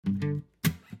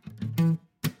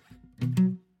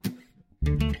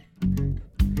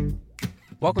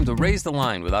Welcome to Raise the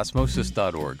Line with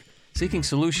Osmosis.org, seeking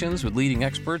solutions with leading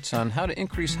experts on how to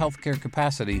increase healthcare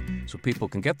capacity so people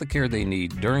can get the care they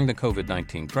need during the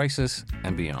COVID-19 crisis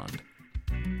and beyond.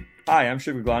 Hi, I'm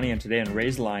Shiv Gaglani, and today on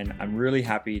Raise the Line, I'm really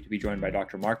happy to be joined by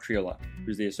Dr. Mark Triola,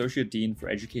 who's the Associate Dean for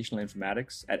Educational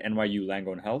Informatics at NYU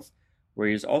Langone Health, where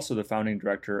he is also the founding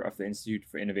director of the Institute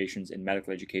for Innovations in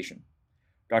Medical Education.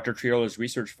 Dr. Triola's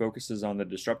research focuses on the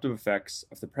disruptive effects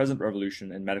of the present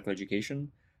revolution in medical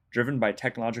education, driven by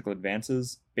technological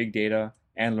advances, big data,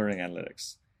 and learning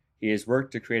analytics. He has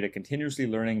worked to create a continuously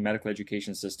learning medical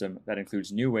education system that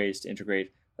includes new ways to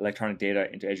integrate electronic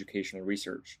data into educational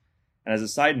research. And as a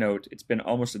side note, it's been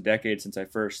almost a decade since I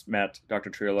first met Dr.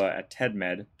 Triola at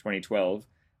TEDMed 2012,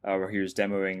 where he was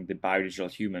demoing the Biodigital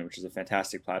Human, which is a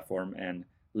fantastic platform. And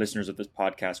listeners of this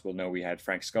podcast will know we had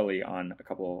Frank Scully on a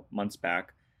couple months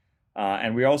back.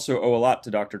 And we also owe a lot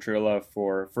to Dr. Triola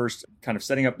for first kind of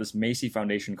setting up this Macy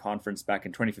Foundation conference back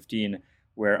in 2015,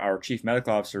 where our Chief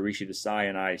Medical Officer, Rishi Desai,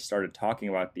 and I started talking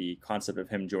about the concept of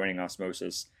him joining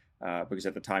Osmosis, because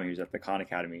at the time he was at the Khan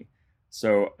Academy.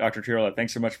 So, Dr. Triola,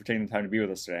 thanks so much for taking the time to be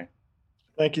with us today.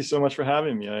 Thank you so much for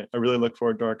having me. I really look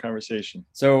forward to our conversation.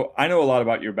 So I know a lot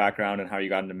about your background and how you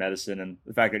got into medicine, and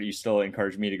the fact that you still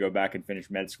encourage me to go back and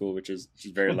finish med school, which is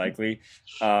very likely.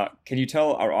 Can you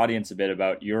tell our audience a bit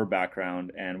about your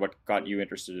background and what got you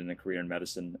interested in a career in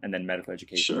medicine and then medical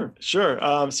education?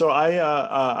 Sure. So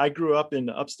I grew up in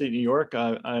upstate New York.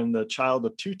 I'm the child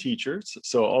of two teachers,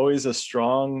 so always a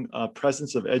strong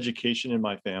presence of education in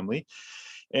my family.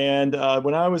 And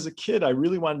when I was a kid, I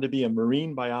really wanted to be a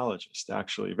marine biologist,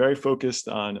 actually, very focused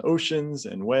on oceans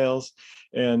and whales,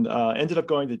 and ended up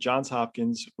going to Johns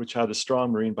Hopkins, which had a strong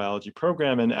marine biology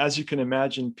program. And as you can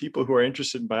imagine, people who are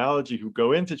interested in biology who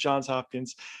go into Johns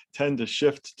Hopkins tend to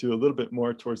shift to a little bit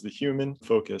more towards the human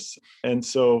focus. And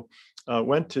so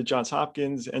went to Johns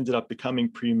Hopkins, ended up becoming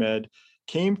pre-med,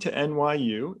 came to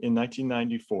NYU in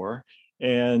 1994,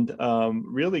 and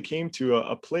really came to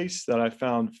a place that I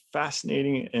found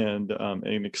fascinating and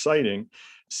exciting.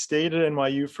 Stayed at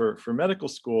NYU for medical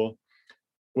school,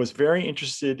 was very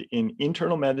interested in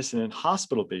internal medicine and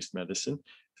hospital-based medicine.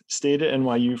 Stayed at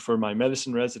NYU for my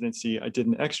medicine residency. I did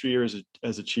an extra year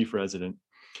as a chief resident.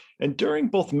 And during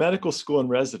both medical school and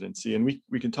residency, and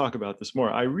we can talk about this more,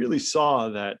 I really saw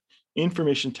that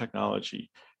information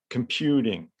technology,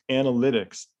 computing,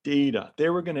 analytics, data, they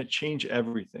were going to change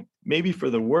everything, maybe for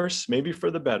the worse, maybe for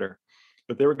the better,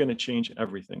 but they were going to change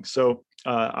everything. So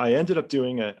I ended up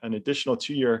doing an additional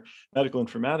 2-year medical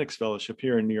informatics fellowship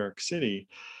here in New York City,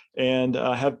 and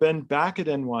have been back at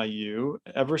NYU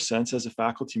ever since as a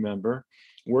faculty member,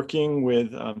 working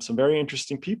with some very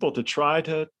interesting people to try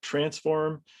to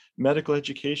transform medical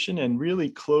education and really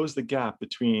close the gap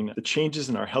between the changes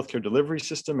in our healthcare delivery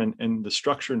system and the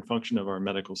structure and function of our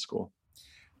medical school.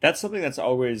 That's something that's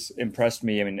always impressed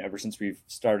me. I mean, ever since we've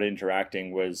started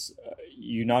interacting, was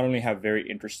you not only have very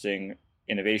interesting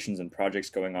innovations and projects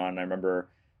going on. I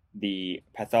remember the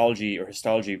pathology or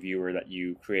histology viewer that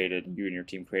you and your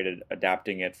team created,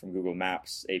 adapting it from Google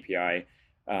Maps API,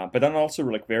 but then also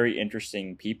like very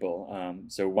interesting people.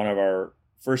 So one of our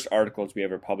first articles we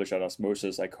ever published at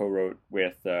Osmosis, I co-wrote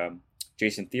with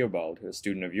Jason Theobald, who's a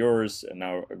student of yours and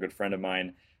now a good friend of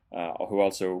mine, who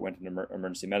also went into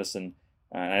emergency medicine.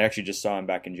 And I actually just saw him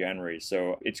back in January.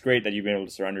 So it's great that you've been able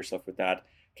to surround yourself with that.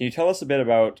 Can you tell us a bit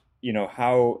about,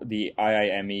 how the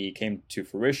IIME came to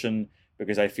fruition?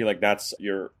 Because I feel like that's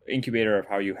your incubator of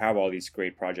how you have all these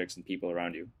great projects and people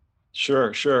around you.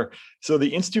 Sure. So the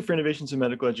Institute for Innovations in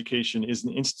Medical Education is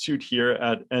an institute here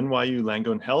at NYU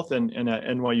Langone Health and at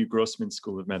NYU Grossman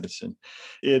School of Medicine.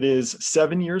 It is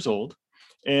 7 years old.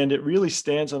 And it really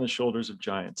stands on the shoulders of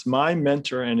giants. My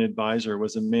mentor and advisor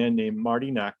was a man named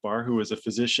Marty Nakbar, who was a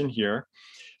physician here.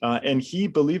 And he,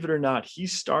 believe it or not, he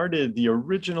started the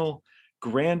original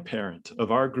grandparent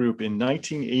of our group in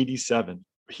 1987.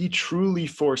 He truly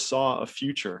foresaw a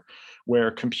future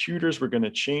where computers were going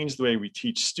to change the way we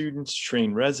teach students,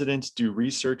 train residents, do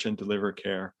research, and deliver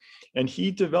care. And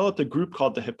he developed a group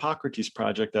called the Hippocrates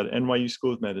Project at NYU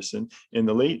School of Medicine in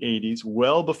the late 80s,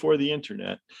 well before the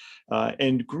internet,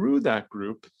 and grew that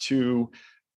group to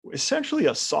essentially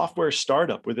a software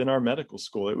startup within our medical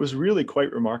school. It was really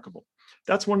quite remarkable.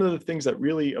 That's one of the things that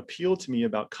really appealed to me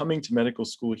about coming to medical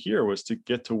school here, was to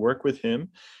get to work with him.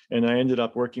 And I ended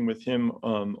up working with him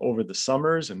over the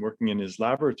summers and working in his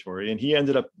laboratory. And he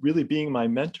ended up really being my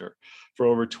mentor for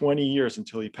over 20 years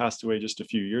until he passed away just a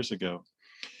few years ago.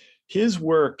 His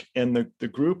work and the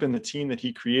group and the team that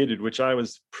he created, which I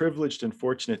was privileged and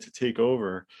fortunate to take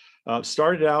over,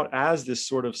 started out as this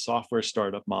sort of software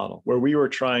startup model where we were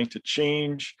trying to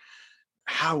change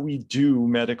how we do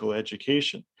medical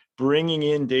education, bringing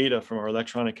in data from our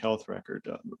electronic health record,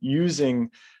 using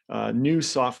new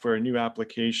software, new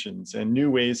applications, and new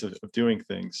ways of doing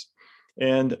things.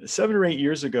 And 7 or 8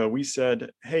 years ago, we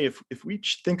said, hey, if we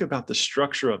think about the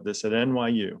structure of this at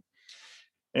NYU,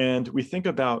 and we think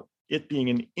about it being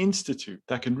an institute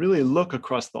that can really look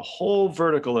across the whole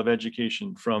vertical of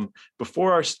education, from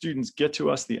before our students get to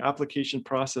us, the application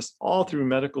process, all through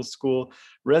medical school,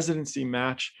 residency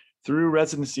match, through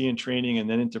residency and training, and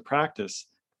then into practice.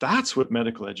 That's what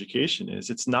medical education is.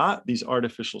 It's not these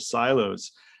artificial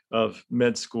silos of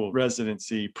med school,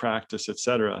 residency, practice, et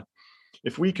cetera.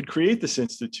 If we could create this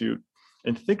institute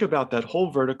and think about that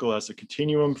whole vertical as a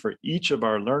continuum for each of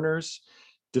our learners,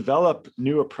 develop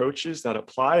new approaches that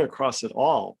apply across it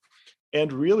all,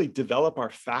 and really develop our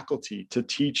faculty to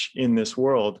teach in this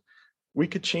world, we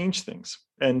could change things.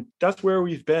 And that's where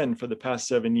we've been for the past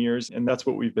 7 years, and that's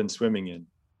what we've been swimming in.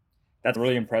 That's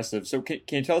really impressive. So can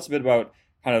you tell us a bit about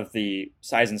kind of the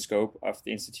size and scope of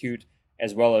the Institute,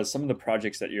 as well as some of the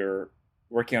projects that you're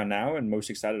working on now and most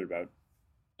excited about?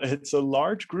 It's a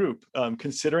large group,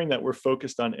 considering that we're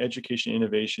focused on education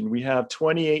innovation. We have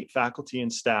 28 faculty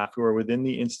and staff who are within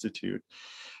the Institute,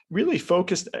 really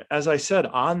focused, as I said,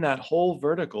 on that whole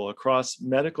vertical across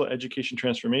medical education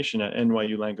transformation at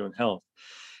NYU Langone Health.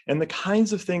 And the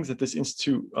kinds of things that this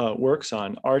institute works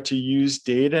on are to use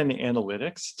data and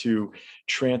analytics to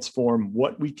transform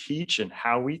what we teach and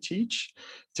how we teach,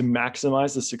 to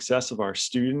maximize the success of our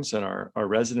students and our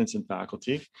residents and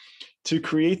faculty, to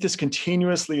create this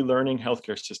continuously learning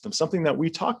healthcare system, something that we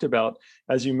talked about,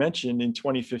 as you mentioned, in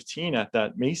 2015 at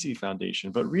that Macy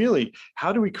Foundation. But really,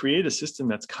 how do we create a system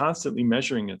that's constantly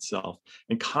measuring itself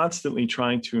and constantly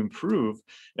trying to improve,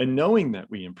 and knowing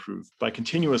that we improve by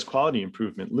continuous quality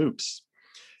improvement loops?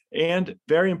 And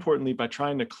very importantly, by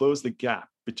trying to close the gap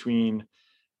between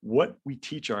what we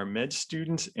teach our med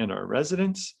students and our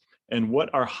residents and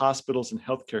what our hospitals and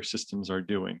healthcare systems are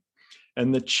doing.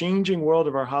 And the changing world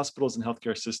of our hospitals and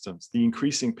healthcare systems, the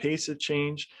increasing pace of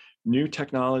change, new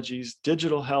technologies,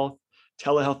 digital health,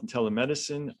 telehealth and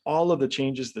telemedicine, all of the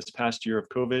changes this past year of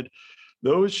COVID,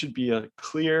 those should be a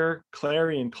clear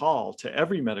clarion call to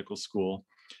every medical school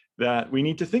that we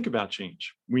need to think about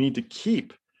change. We need to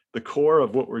keep the core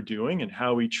of what we're doing and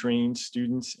how we train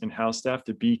students and house staff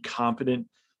to be competent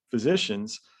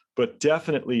physicians, but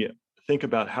definitely think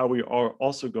about how we are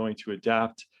also going to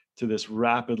adapt to this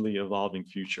rapidly evolving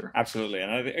future. Absolutely.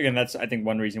 And again, that's, I think,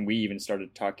 one reason we even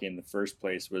started talking in the first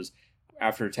place was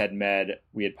after TED Med,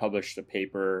 we had published a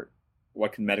paper,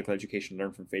 What Can Medical Education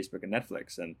Learn from Facebook and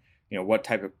Netflix? And, what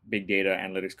type of big data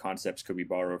analytics concepts could we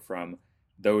borrow from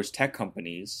those tech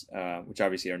companies, which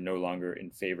obviously are no longer in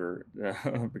favor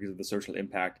because of the social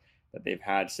impact that they've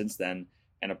had since then,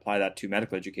 and apply that to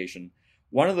medical education.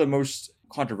 One of the most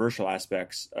controversial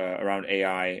aspects around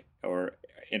AI or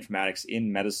informatics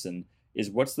in medicine is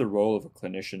what's the role of a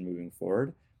clinician moving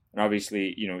forward? And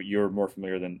obviously, you're more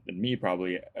familiar than me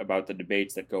probably about the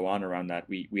debates that go on around that.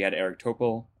 We had Eric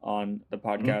Topol on the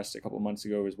podcast a couple of months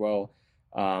ago as well.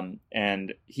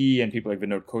 And he and people like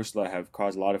Vinod Khosla have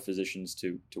caused a lot of physicians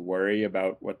to worry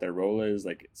about what their role is.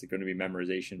 Like, is it going to be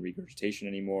memorization, regurgitation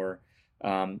anymore?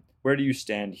 Where do you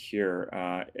stand here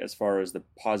as far as the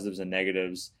positives and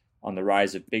negatives on the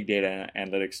rise of big data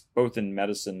analytics, both in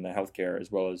medicine, healthcare,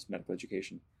 as well as medical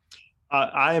education?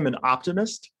 I am an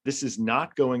optimist. This is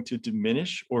not going to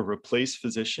diminish or replace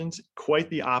physicians. Quite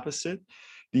the opposite.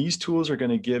 These tools are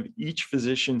going to give each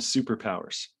physician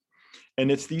superpowers. And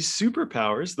it's these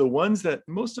superpowers, the ones that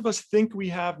most of us think we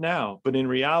have now, but in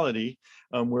reality,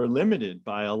 we're limited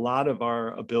by a lot of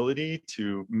our ability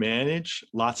to manage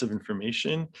lots of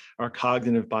information, our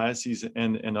cognitive biases,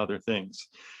 and other things.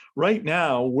 Right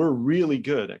now, we're really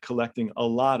good at collecting a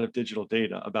lot of digital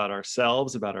data about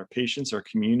ourselves, about our patients, our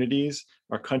communities,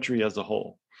 our country as a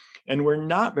whole. And we're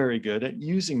not very good at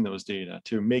using those data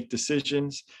to make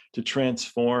decisions, to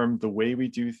transform the way we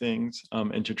do things,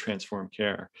 and to transform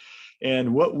care.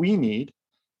 And what we need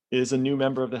is a new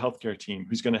member of the healthcare team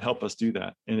who's going to help us do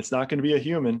that. And it's not going to be a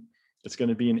human. It's going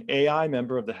to be an AI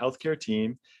member of the healthcare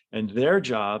team. And their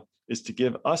job is to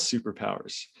give us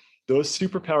superpowers. Those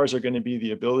superpowers are going to be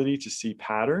the ability to see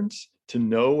patterns, to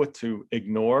know what to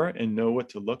ignore and know what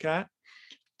to look at,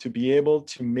 to be able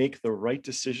to make the right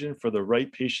decision for the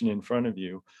right patient in front of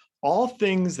you. All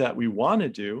things that we want to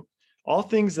do, all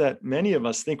things that many of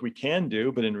us think we can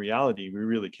do, but in reality, we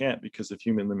really can't because of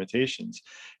human limitations.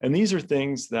 And these are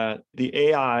things that the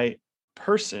AI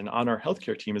person on our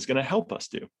healthcare team is going to help us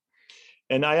do.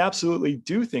 And I absolutely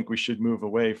do think we should move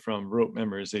away from rote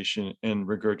memorization and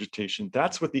regurgitation.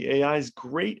 That's what the AI is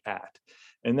great at.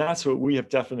 And that's what we have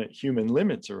definite human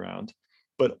limits around.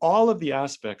 But all of the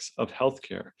aspects of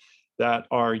healthcare that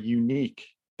are unique,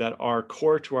 that are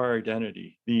core to our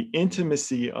identity, the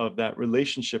intimacy of that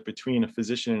relationship between a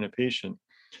physician and a patient,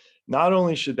 not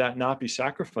only should that not be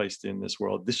sacrificed in this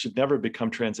world, this should never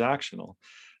become transactional.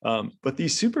 But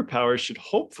these superpowers should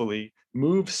hopefully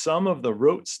move some of the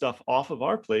rote stuff off of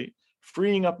our plate,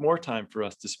 freeing up more time for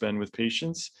us to spend with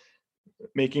patients,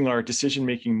 making our decision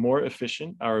making more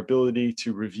efficient, our ability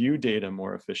to review data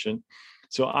more efficient.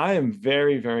 So I am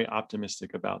very, very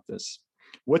optimistic about this.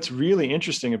 What's really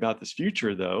interesting about this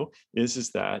future, though, is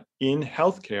that in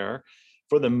healthcare,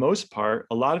 for the most part,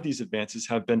 a lot of these advances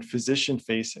have been physician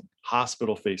facing,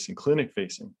 hospital facing, clinic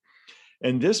facing.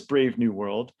 And this brave new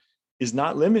world is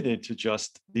not limited to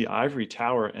just the ivory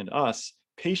tower and us.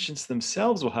 Patients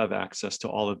themselves will have access to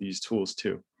all of these tools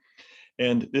too.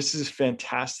 And this is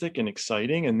fantastic and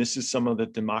exciting. And this is some of the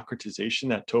democratization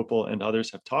that Topol and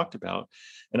others have talked about.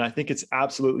 And I think it's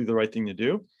absolutely the right thing to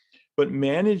do. But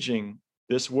managing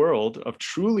this world of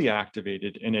truly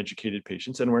activated and educated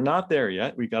patients, and we're not there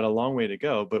yet, we've got a long way to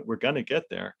go, but we're going to get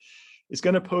there, is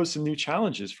going to pose some new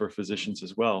challenges for physicians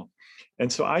as well.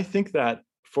 And so I think that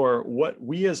for what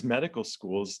we as medical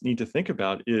schools need to think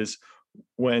about is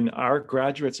when our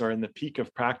graduates are in the peak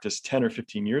of practice 10 or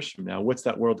 15 years from now, what's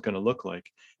that world going to look like?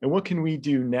 And what can we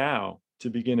do now to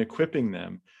begin equipping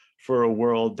them for a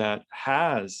world that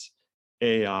has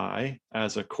AI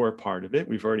as a core part of it?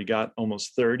 We've already got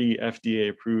almost 30 FDA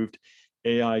approved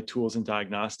AI tools and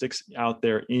diagnostics out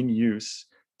there in use.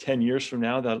 10 years from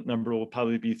now, that number will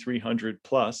probably be 300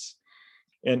 plus.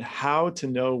 And how to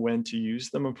know when to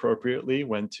use them appropriately,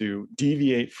 when to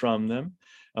deviate from them,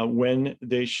 when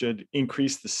they should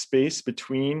increase the space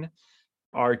between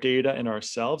our data and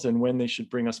ourselves, and when they should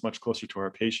bring us much closer to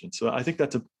our patients. So I think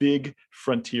that's a big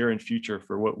frontier and future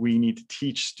for what we need to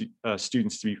teach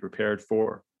students to be prepared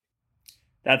for.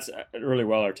 That's really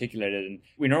well articulated. And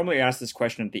we normally ask this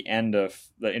question at the end of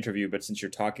the interview, but since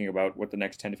you're talking about what the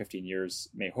next 10 to 15 years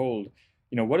may hold,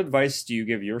 what advice do you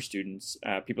give your students,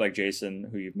 people like Jason,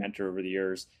 who you've mentored over the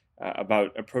years,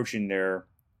 about approaching their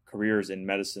careers in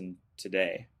medicine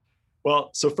today?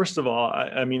 Well, so first of all,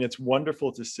 I mean, it's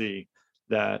wonderful to see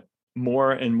that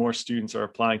more and more students are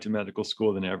applying to medical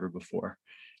school than ever before.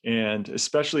 And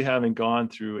especially having gone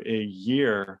through a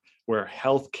year where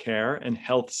healthcare and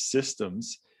health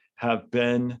systems have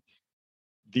been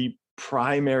the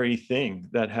primary thing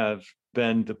that have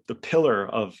been the pillar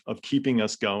of keeping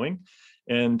us going.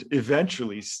 And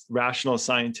eventually, rational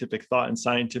scientific thought and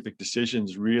scientific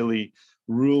decisions really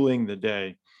ruling the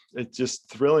day. It's just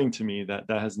thrilling to me that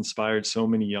has inspired so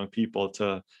many young people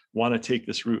to want to take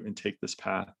this route and take this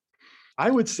path.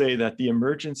 I would say that the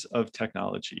emergence of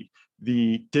technology,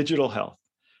 the digital health,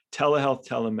 telehealth,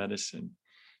 telemedicine,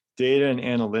 data and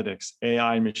analytics,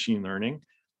 AI and machine learning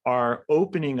are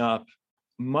opening up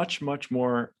much, much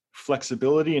more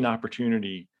flexibility and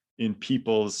opportunity in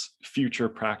people's future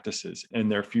practices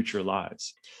and their future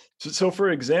lives. So for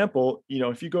example,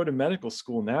 if you go to medical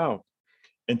school now,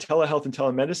 and telehealth and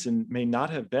telemedicine may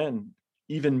not have been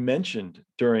even mentioned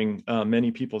during many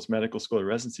people's medical school or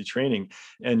residency training.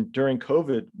 And during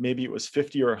COVID, maybe it was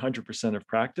 50 or 100% of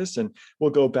practice, and we'll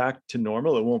go back to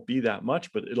normal. It won't be that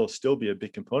much, but it'll still be a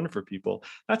big component for people.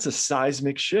 That's a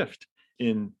seismic shift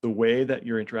in the way that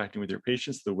you're interacting with your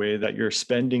patients, the way that you're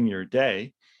spending your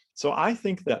day. So I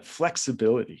think that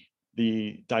flexibility,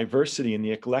 the diversity and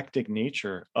the eclectic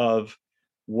nature of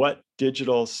what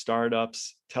digital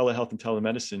startups, telehealth and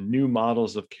telemedicine, new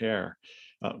models of care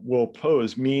will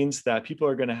pose means that people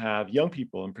are going to have, young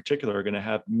people in particular, are going to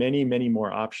have many, many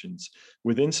more options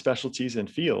within specialties and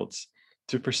fields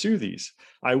to pursue these.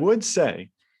 I would say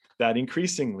that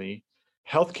increasingly,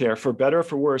 healthcare, for better or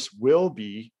for worse, will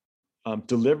be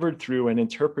delivered through and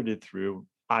interpreted through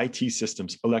IT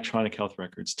systems, electronic health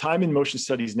records. Time and motion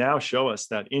studies now show us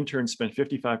that interns spend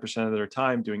 55% of their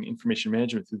time doing information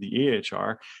management through the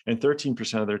EHR and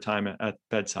 13% of their time at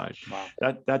bedside. Wow.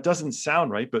 That doesn't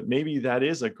sound right, but maybe that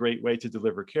is a great way to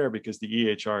deliver care because the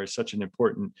EHR is such an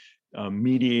important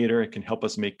mediator. It can help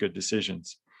us make good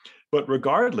decisions. But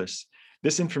regardless,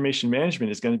 this information management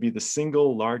is going to be the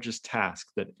single largest task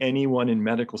that anyone in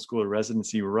medical school or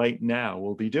residency right now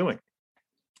will be doing.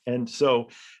 And so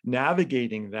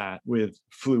navigating that with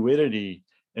fluidity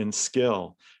and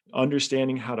skill,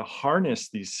 understanding how to harness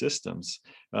these systems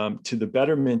to the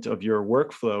betterment of your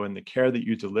workflow and the care that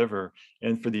you deliver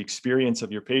and for the experience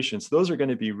of your patients, those are going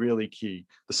to be really key.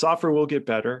 The software will get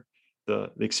better,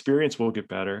 the experience will get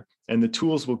better, and the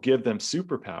tools will give them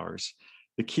superpowers.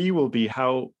 The key will be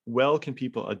how well can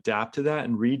people adapt to that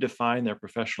and redefine their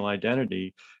professional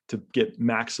identity to get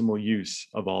maximal use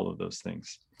of all of those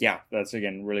things. Yeah, that's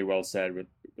again really well said with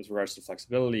regards to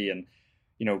flexibility. And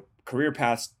career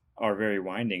paths are very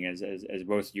winding, as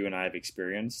both you and I have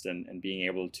experienced, and being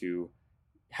able to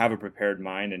have a prepared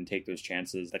mind and take those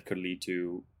chances that could lead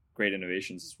to great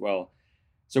innovations as well.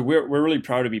 So we're really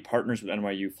proud to be partners with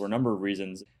NYU for a number of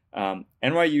reasons.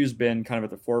 NYU's been kind of at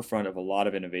the forefront of a lot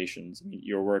of innovations. I mean,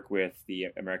 your work with the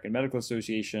American Medical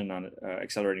Association on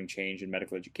accelerating change in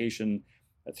medical education,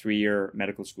 a 3-year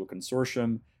medical school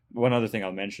consortium. One other thing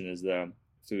I'll mention is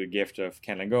through the gift of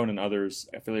Ken Langone and others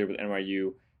affiliated with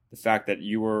NYU, the fact that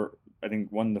you were, I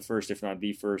think, one of the first, if not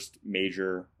the first,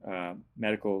 major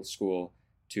medical school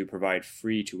to provide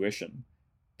free tuition.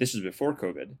 This was before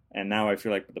COVID, and now I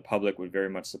feel like the public would very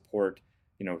much support,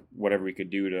 whatever we could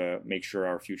do to make sure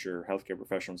our future healthcare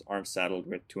professionals aren't saddled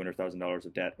with $200,000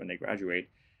 of debt when they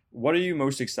graduate. What are you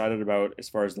most excited about as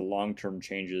far as the long-term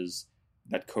changes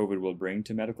that COVID will bring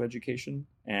to medical education?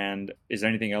 And is there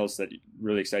anything else that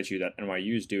really excites you that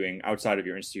NYU is doing outside of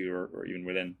your institute or even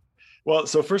within? Well,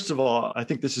 so first of all, I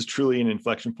think this is truly an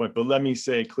inflection point, but let me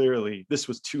say clearly, this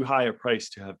was too high a price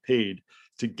to have paid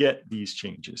to get these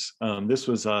changes. This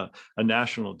was a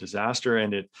national disaster,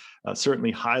 and it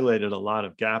certainly highlighted a lot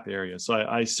of gap areas. So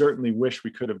I certainly wish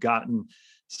we could have gotten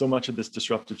so much of this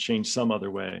disruptive change some other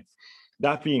way.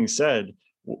 That being said,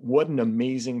 what an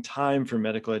amazing time for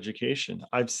medical education.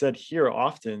 I've said here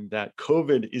often that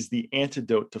COVID is the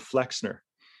antidote to Flexner,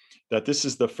 that this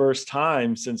is the first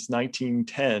time since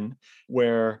 1910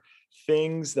 where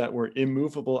things that were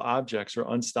immovable objects or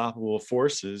unstoppable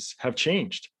forces have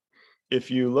changed. If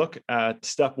you look at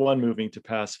step 1 moving to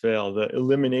pass fail, the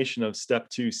elimination of step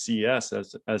 2 CS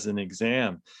as an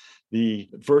exam, the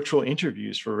virtual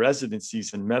interviews for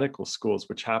residencies in medical schools,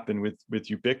 which happened with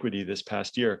ubiquity this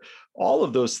past year, all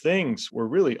of those things were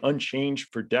really unchanged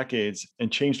for decades and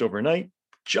changed overnight,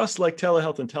 just like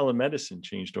telehealth and telemedicine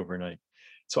changed overnight.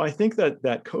 So I think that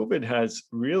COVID has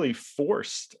really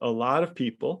forced a lot of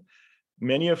people,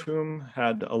 many of whom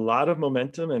had a lot of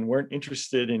momentum and weren't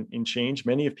interested in change.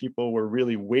 Many of people were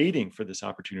really waiting for this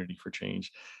opportunity for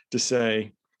change to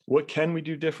say, what can we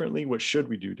do differently? What should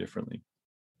we do differently?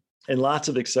 And lots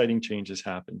of exciting changes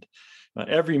happened.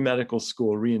 Every medical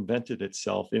school reinvented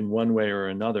itself in one way or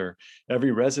another.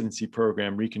 Every residency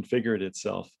program reconfigured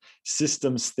itself.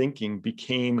 Systems thinking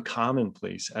became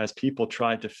commonplace as people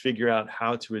tried to figure out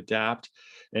how to adapt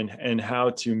and how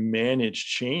to manage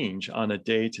change on a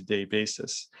day-to-day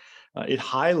basis. It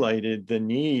highlighted the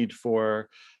need for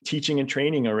teaching and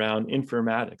training around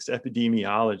informatics,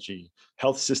 epidemiology,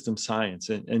 health system science,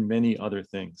 and many other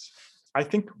things. I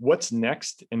think what's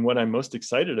next and what I'm most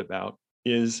excited about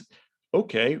is,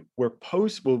 okay,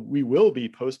 we will be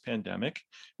post-pandemic.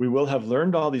 We will have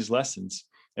learned all these lessons.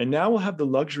 And now we'll have the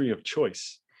luxury of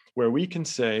choice where we can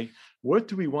say, what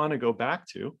do we want to go back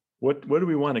to? What do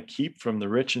we want to keep from the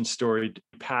rich and storied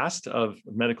past of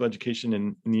medical education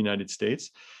in the United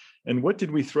States? And what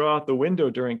did we throw out the window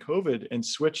during COVID and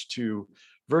switch to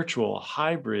virtual,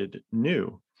 hybrid,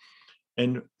 new?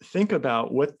 And think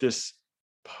about what this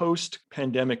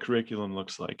post-pandemic curriculum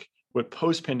looks like, what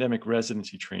post-pandemic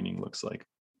residency training looks like.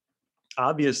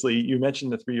 Obviously, you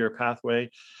mentioned the 3-year pathway,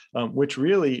 which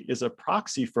really is a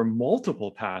proxy for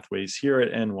multiple pathways here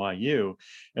at NYU.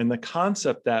 And the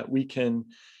concept that we can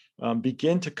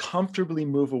begin to comfortably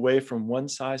move away from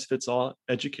one-size-fits-all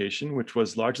education, which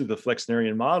was largely the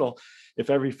Flexnerian model.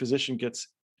 If every physician gets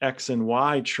X and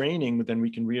Y training, then we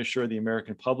can reassure the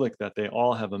American public that they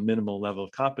all have a minimal level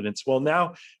of competence. Well,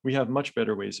 now we have much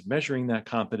better ways of measuring that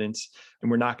competence,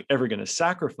 and we're not ever going to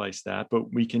sacrifice that,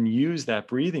 but we can use that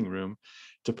breathing room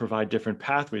to provide different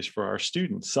pathways for our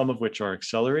students, some of which are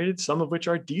accelerated, some of which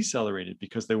are decelerated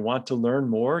because they want to learn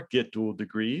more, get dual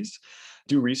degrees,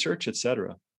 do research, et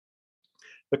cetera.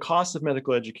 The cost of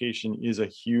medical education is a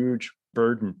huge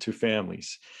burden to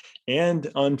families.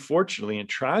 And unfortunately and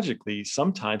tragically,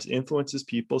 sometimes influences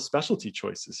people's specialty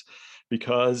choices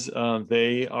because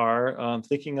they are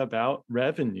thinking about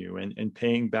revenue and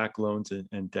paying back loans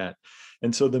and debt.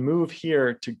 And so the move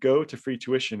here to go to free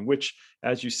tuition, which,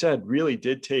 as you said, really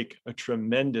did take a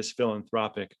tremendous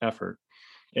philanthropic effort.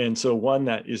 And so one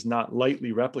that is not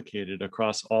lightly replicated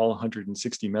across all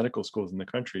 160 medical schools in the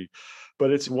country, but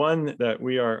it's one that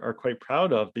we are quite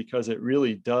proud of because it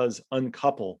really does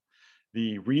uncouple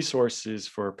the resources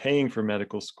for paying for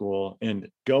medical school and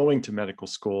going to medical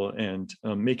school and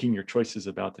making your choices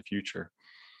about the future.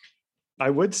 I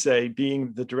would say,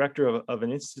 being the director of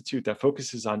an institute that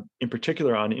focuses on, in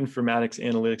particular, on informatics,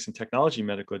 analytics, and technology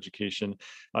medical education,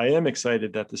 I am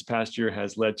excited that this past year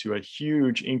has led to a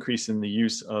huge increase in the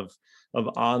use of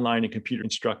online and computer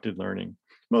instructed learning.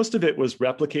 Most of it was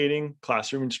replicating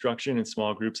classroom instruction in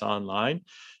small groups online.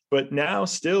 But now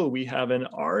still we have an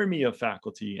army of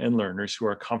faculty and learners who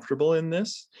are comfortable in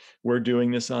this. We're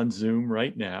doing this on Zoom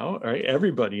right now, right?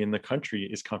 Everybody in the country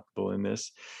is comfortable in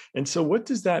this. And so what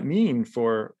does that mean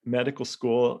for medical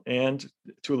school and,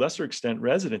 to a lesser extent,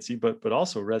 residency, but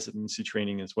also residency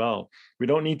training as well? We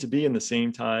don't need to be in the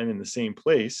same time in the same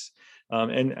place.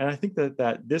 And I think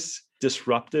that this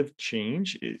disruptive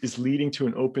change is leading to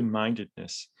an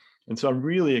open-mindedness. And so I'm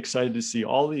really excited to see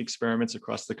all the experiments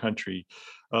across the country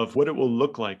of what it will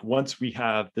look like once we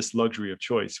have this luxury of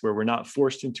choice, where we're not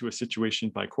forced into a situation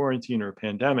by quarantine or a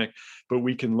pandemic, but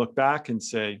we can look back and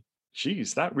say,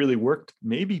 geez, that really worked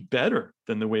maybe better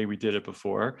than the way we did it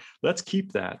before. Let's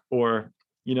keep that. Or,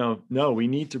 no, we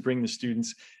need to bring the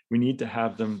students, we need to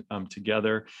have them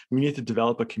together. We need to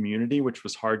develop a community, which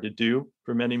was hard to do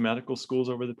for many medical schools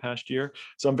over the past year.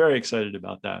 So I'm very excited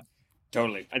about that.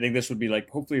 Totally. I think this would be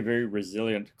hopefully a very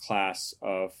resilient class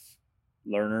of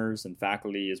learners and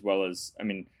faculty, as well as,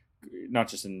 not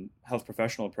just in health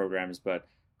professional programs, but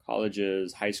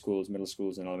colleges, high schools, middle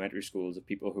schools, and elementary schools, of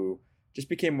people who just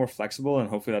became more flexible, and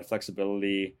hopefully that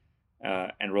flexibility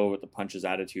and roll with the punches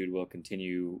attitude will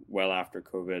continue well after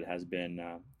COVID has been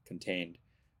contained.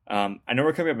 I know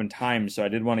we're coming up in time, so I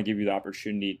did want to give you the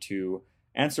opportunity to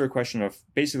answer a question of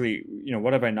basically,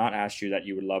 what have I not asked you that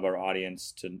you would love our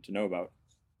audience to know about?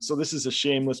 So this is a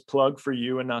shameless plug for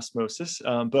you and Osmosis,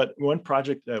 but one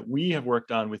project that we have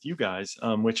worked on with you guys,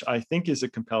 which I think is a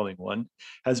compelling one,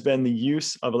 has been the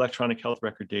use of electronic health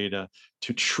record data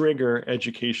to trigger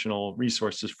educational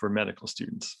resources for medical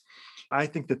students. I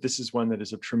think that this is one that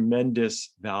is of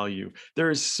tremendous value. There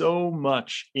is so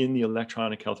much in the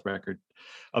electronic health record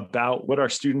about what our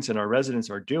students and our residents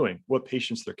are doing, what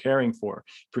patients they're caring for,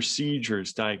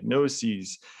 procedures,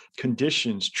 diagnoses,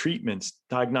 conditions, treatments,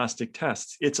 diagnostic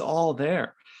tests. It's all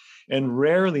there. And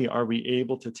rarely are we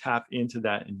able to tap into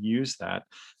that and use that.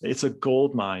 It's a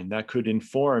gold mine that could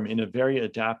inform in a very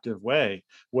adaptive way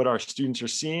what our students are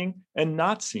seeing and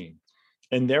not seeing,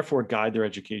 and therefore guide their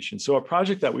education. So a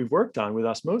project that we've worked on with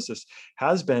Osmosis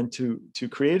has been to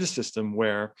create a system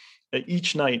where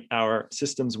each night our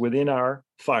systems within our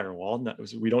firewall,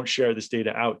 we don't share this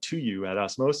data out to you at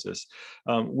Osmosis,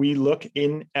 we look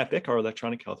in Epic, our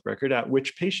electronic health record, at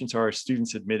which patients our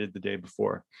students admitted the day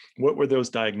before. What were those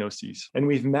diagnoses? And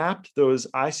we've mapped those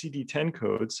ICD-10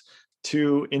 codes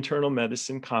to internal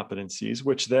medicine competencies,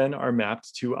 which then are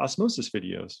mapped to Osmosis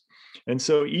videos. And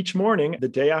so each morning, the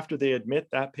day after they admit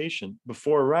that patient,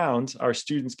 before rounds, our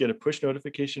students get a push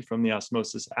notification from the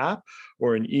Osmosis app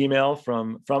or an email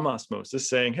from Osmosis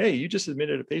saying, hey, you just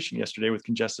admitted a patient yesterday with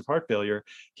congestive heart failure.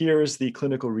 Here's the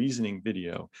clinical reasoning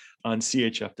video on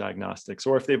CHF diagnostics.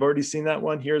 Or if they've already seen that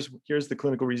one, here's the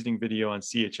clinical reasoning video on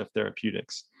CHF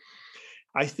therapeutics.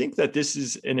 I think that this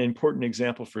is an important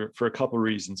example for a couple of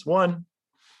reasons. One,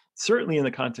 certainly in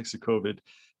the context of COVID,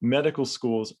 medical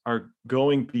schools are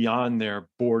going beyond their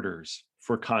borders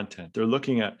for content. They're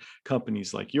looking at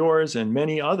companies like yours and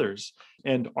many others,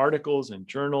 and articles and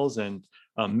journals and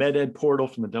MedEd portal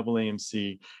from the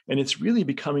AAMC. And it's really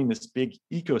becoming this big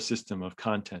ecosystem of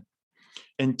content.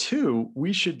 And two,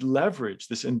 we should leverage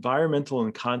this environmental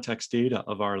and context data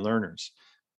of our learners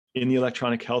in the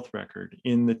electronic health record,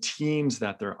 in the teams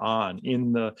that they're on,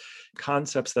 in the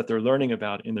concepts that they're learning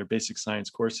about in their basic science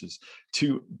courses,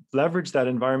 to leverage that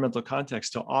environmental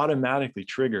context to automatically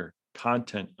trigger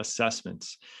content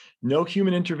assessments. No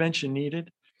human intervention needed.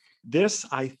 This,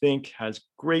 I think, has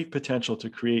great potential to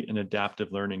create an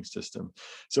adaptive learning system.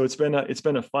 So it's been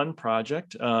a fun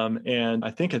project, and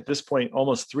I think at this point,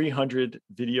 almost 300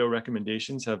 video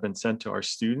recommendations have been sent to our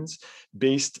students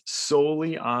based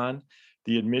solely on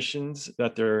the admissions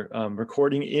that they're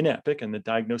recording in Epic and the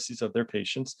diagnoses of their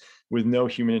patients with no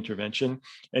human intervention.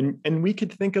 And we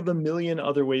could think of a million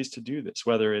other ways to do this,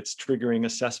 whether it's triggering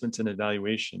assessments and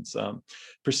evaluations,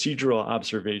 procedural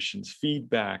observations,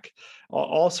 feedback,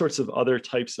 all sorts of other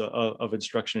types of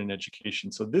instruction and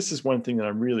education. So this is one thing that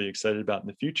I'm really excited about in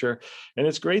the future. And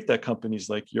it's great that companies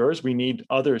like yours, we need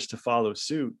others to follow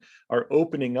suit, are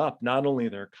opening up not only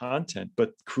their content,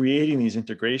 but creating these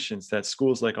integrations that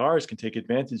schools like ours can take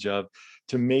advantage of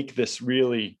to make this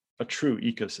really a true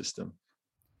ecosystem.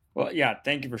 Well, yeah,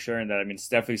 thank you for sharing that. I mean, it's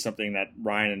definitely something that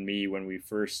Ryan and me, when we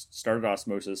first started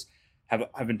Osmosis,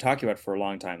 have been talking about for a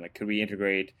long time. Like, could we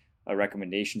integrate a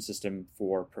recommendation system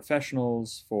for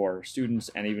professionals, for students,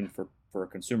 and even for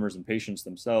consumers and patients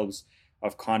themselves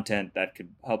of content that could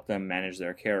help them manage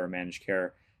their care or manage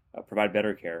care, provide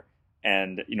better care.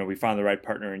 And, we found the right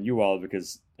partner in you all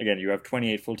because, again, you have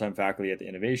 28 full-time faculty at the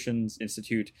Innovations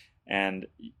Institute, and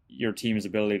your team's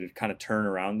ability to kind of turn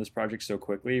around this project so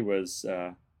quickly was,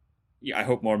 I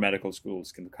hope more medical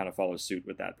schools can kind of follow suit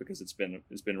with that, because it's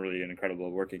been really an incredible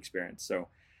work experience. So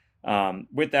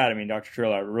with that, Dr.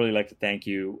 Triola, I'd really like to thank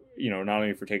you, not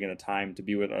only for taking the time to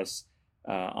be with us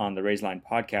on the Raise the Line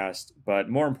podcast, but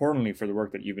more importantly for the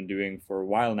work that you've been doing for a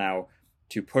while now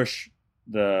to push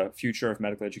the future of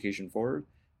medical education forward,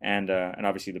 and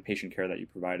obviously the patient care that you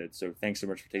provided. So thanks so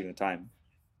much for taking the time.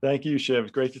 Thank you,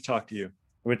 Shiv. Great to talk to you.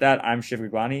 With that, I'm Shiv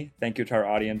Gaglani. Thank you to our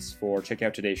audience for checking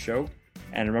out today's show.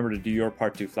 And remember to do your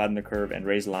part to flatten the curve and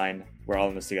raise the line. We're all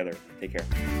in this together. Take care.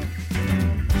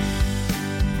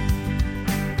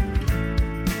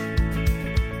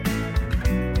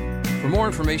 For more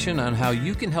information on how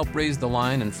you can help raise the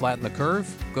line and flatten the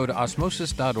curve, go to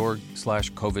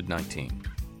osmosis.org/COVID-19.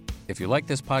 If you like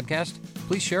this podcast,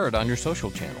 please share it on your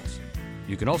social channels.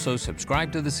 You can also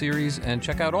subscribe to the series and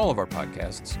check out all of our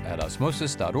podcasts at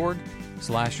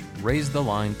osmosis.org/Raise the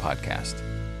Line Podcast.